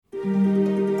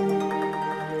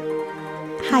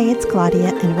Hi, it's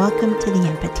Claudia, and welcome to the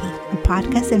EmpaTea, a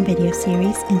podcast and video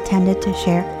series intended to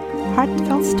share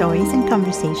heartfelt stories and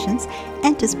conversations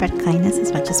and to spread kindness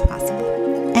as much as possible.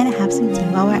 And I have some tea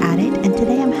while we're at it, and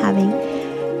today I'm having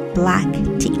black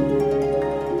tea.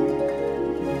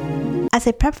 As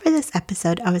I prep for this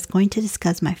episode, I was going to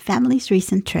discuss my family's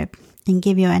recent trip and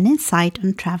give you an insight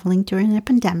on traveling during a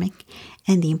pandemic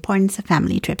and the importance of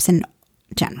family trips in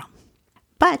general.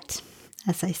 But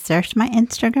as I searched my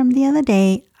Instagram the other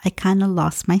day, I kind of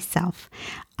lost myself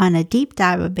on a deep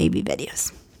dive of baby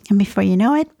videos. And before you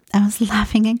know it, I was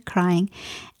laughing and crying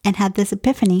and had this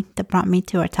epiphany that brought me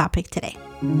to our topic today.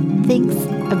 Things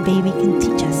a baby can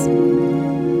teach us.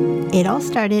 It all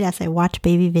started as I watched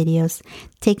baby videos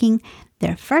taking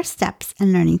their first steps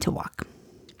and learning to walk.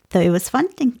 Though it was fun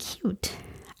and cute,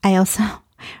 I also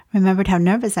remembered how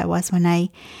nervous I was when I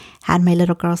had my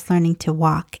little girls learning to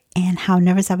walk and how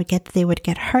nervous I would get that they would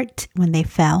get hurt when they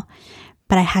fell.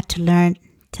 But I had to learn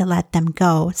to let them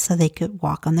go so they could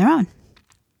walk on their own.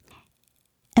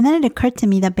 And then it occurred to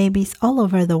me that babies all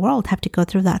over the world have to go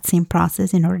through that same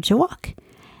process in order to walk.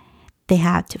 They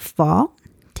had to fall,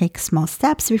 take small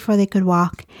steps before they could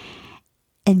walk,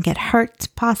 and get hurt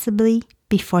possibly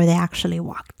before they actually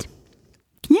walked.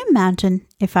 Can you imagine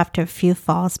if after a few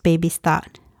falls, babies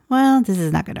thought, well, this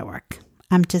is not going to work.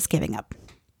 I'm just giving up.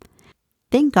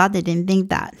 Thank God they didn't think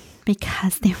that,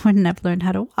 because they wouldn't have learned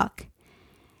how to walk.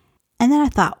 And then I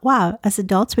thought, wow, as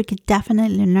adults, we could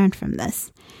definitely learn from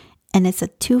this. And it's a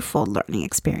twofold learning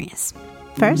experience.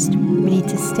 First, we need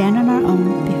to stand on our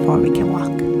own before we can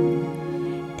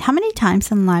walk. How many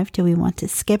times in life do we want to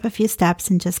skip a few steps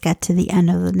and just get to the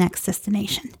end of the next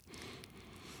destination?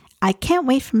 I can't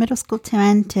wait for middle school to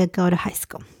end to go to high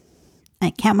school.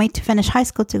 I can't wait to finish high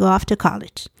school to go off to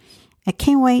college. I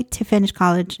can't wait to finish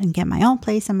college and get my own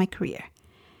place in my career.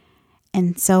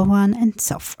 And so on and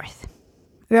so forth.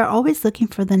 We are always looking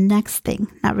for the next thing,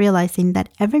 not realizing that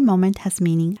every moment has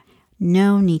meaning.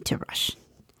 No need to rush.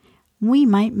 We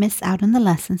might miss out on the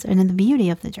lessons and in the beauty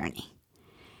of the journey.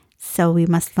 So we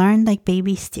must learn like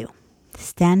babies do.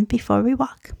 Stand before we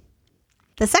walk.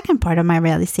 The second part of my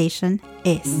realization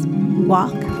is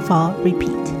walk, fall, repeat.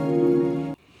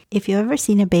 If you've ever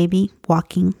seen a baby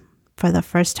walking for the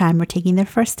first time or taking their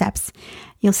first steps,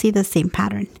 you'll see the same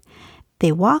pattern.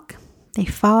 They walk, they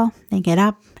fall, they get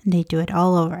up, and they do it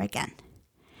all over again.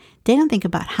 They don't think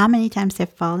about how many times they've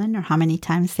fallen or how many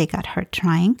times they got hurt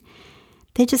trying.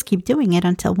 They just keep doing it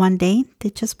until one day they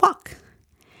just walk.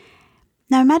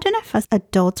 Now imagine if as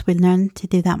adults we learn to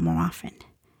do that more often.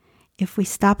 If we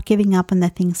stop giving up on the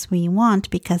things we want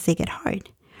because they get hard,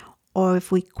 or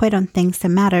if we quit on things that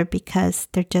matter because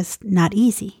they're just not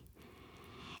easy,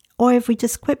 or if we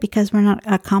just quit because we're not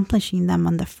accomplishing them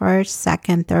on the first,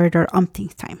 second, third, or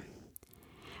umpteenth time.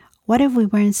 What if we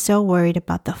weren't so worried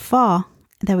about the fall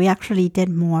that we actually did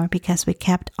more because we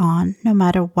kept on no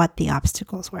matter what the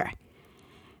obstacles were?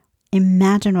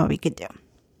 Imagine what we could do.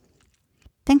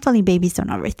 Thankfully, babies don't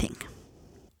overthink.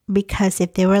 Because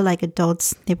if they were like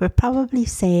adults, they would probably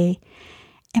say,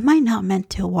 am I not meant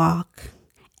to walk?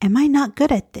 Am I not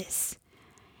good at this?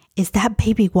 Is that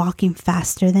baby walking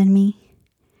faster than me?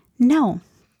 No,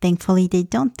 thankfully they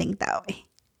don't think that way.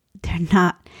 They're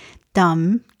not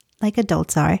dumb like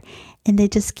adults are, and they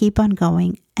just keep on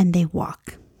going and they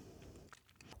walk.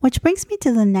 Which brings me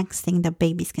to the next thing that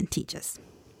babies can teach us.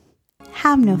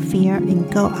 Have no fear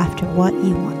and go after what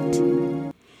you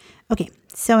want. Okay,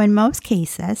 so in most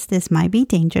cases, this might be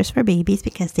dangerous for babies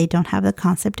because they don't have the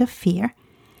concept of fear,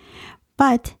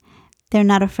 but they're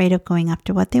not afraid of going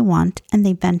after what they want and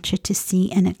they venture to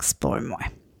see and explore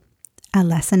more. A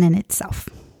lesson in itself.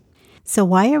 So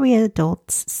why are we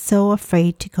adults so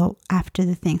afraid to go after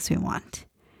the things we want?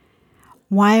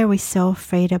 Why are we so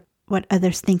afraid of what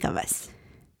others think of us?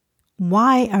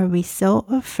 Why are we so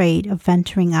afraid of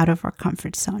venturing out of our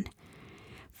comfort zone?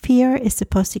 Fear is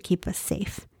supposed to keep us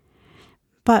safe,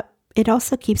 but it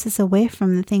also keeps us away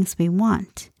from the things we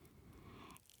want.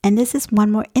 And this is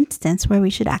one more instance where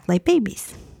we should act like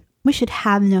babies. We should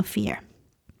have no fear.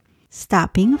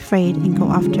 Stop being afraid and go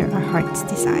after our heart's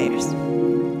desires.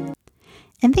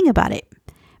 And think about it.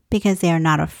 Because they are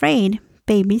not afraid,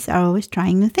 babies are always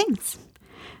trying new things,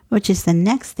 which is the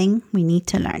next thing we need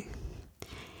to learn.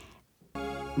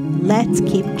 Let's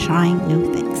keep trying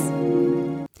new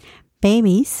things.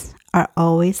 Babies are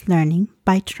always learning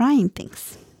by trying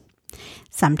things.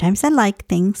 Sometimes they like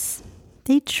things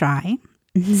they try,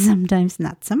 sometimes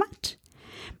not so much.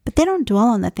 But they don't dwell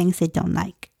on the things they don't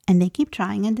like, and they keep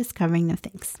trying and discovering new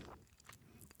things.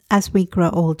 As we grow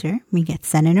older, we get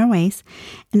set in our ways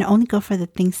and only go for the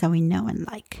things that we know and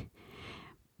like.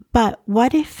 But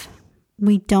what if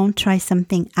We don't try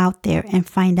something out there and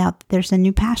find out that there's a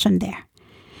new passion there.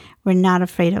 We're not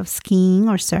afraid of skiing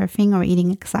or surfing or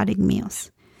eating exotic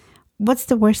meals. What's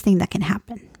the worst thing that can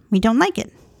happen? We don't like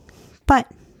it.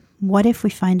 But what if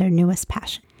we find our newest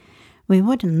passion? We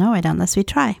wouldn't know it unless we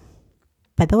try.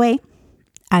 By the way,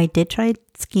 I did try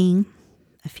skiing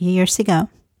a few years ago,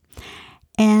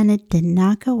 and it did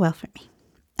not go well for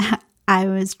me. I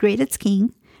was great at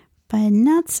skiing, but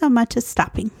not so much at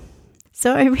stopping.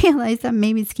 So I realized that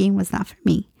maybe skiing was not for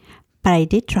me. But I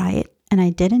did try it, and I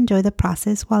did enjoy the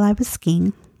process while I was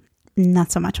skiing,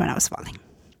 not so much when I was falling.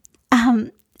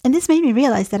 And this made me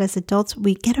realize that as adults,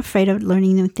 we get afraid of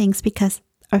learning new things because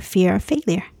of fear of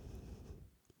failure.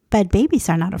 But babies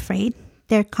are not afraid.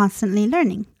 They're constantly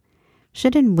learning.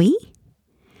 Shouldn't we?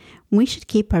 We should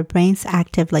keep our brains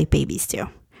active like babies do.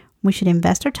 We should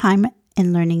invest our time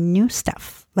in learning new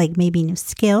stuff, like maybe new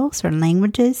skills or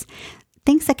languages,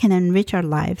 things that can enrich our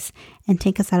lives and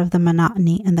take us out of the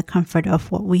monotony and the comfort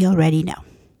of what we already know.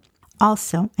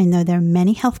 Also, I know there are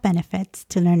many health benefits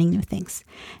to learning new things,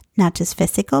 not just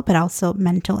physical, but also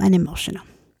mental and emotional.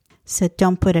 So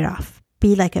don't put it off.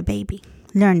 Be like a baby.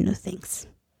 Learn new things.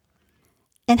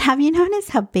 And have you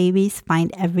noticed how babies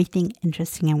find everything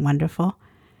interesting and wonderful?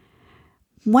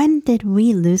 When did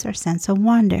we lose our sense of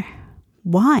wonder?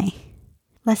 Why?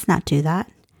 Let's not do that.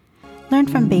 Learn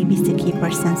from babies to keep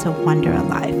our sense of wonder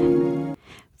alive.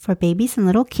 For babies and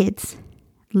little kids,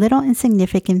 little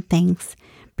insignificant things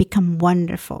become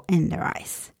wonderful in their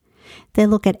eyes. They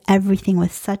look at everything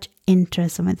with such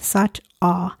interest and with such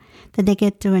awe that they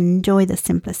get to enjoy the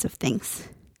simplest of things.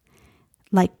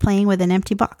 Like playing with an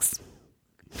empty box.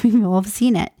 We've all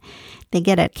seen it. They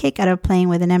get a kick out of playing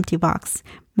with an empty box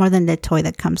more than the toy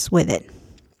that comes with it.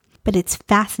 But it's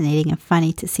fascinating and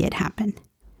funny to see it happen.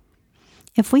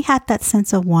 If we had that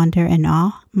sense of wonder and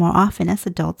awe more often as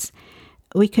adults,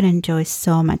 we could enjoy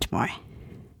so much more.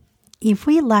 If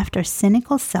we left our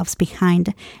cynical selves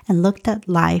behind and looked at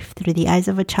life through the eyes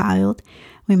of a child,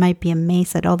 we might be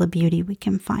amazed at all the beauty we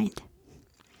can find.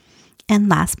 And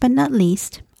last but not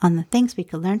least, on the things we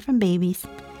could learn from babies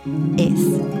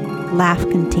is laugh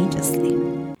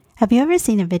contagiously. Have you ever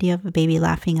seen a video of a baby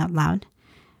laughing out loud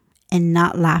and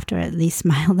not laughed or at least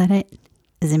smiled at it?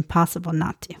 It's impossible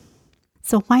not to.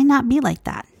 So why not be like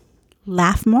that?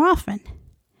 Laugh more often.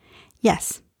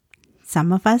 Yes,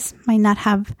 some of us might not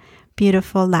have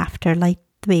beautiful laughter like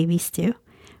the babies do,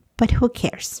 but who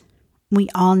cares? We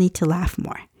all need to laugh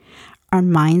more. Our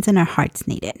minds and our hearts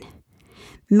need it.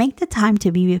 Make the time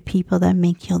to be with people that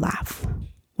make you laugh.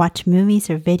 Watch movies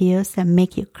or videos that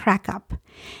make you crack up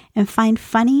and find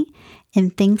funny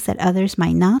in things that others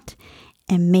might not,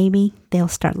 and maybe they'll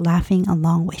start laughing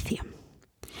along with you.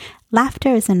 Laughter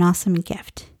is an awesome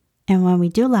gift, and when we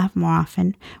do laugh more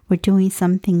often, we're doing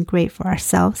something great for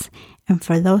ourselves and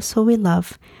for those who we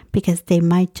love because they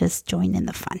might just join in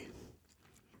the fun.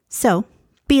 So,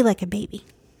 be like a baby.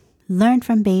 Learn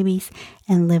from babies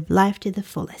and live life to the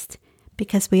fullest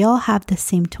because we all have the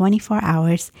same 24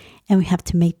 hours and we have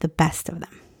to make the best of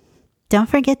them. Don't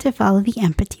forget to follow the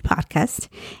EmpaTea podcast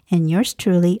and yours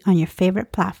truly on your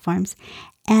favorite platforms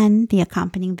and the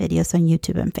accompanying videos on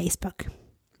YouTube and Facebook.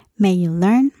 May you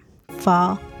learn,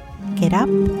 fall, get up,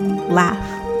 laugh,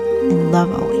 and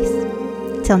love always.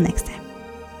 Till next time.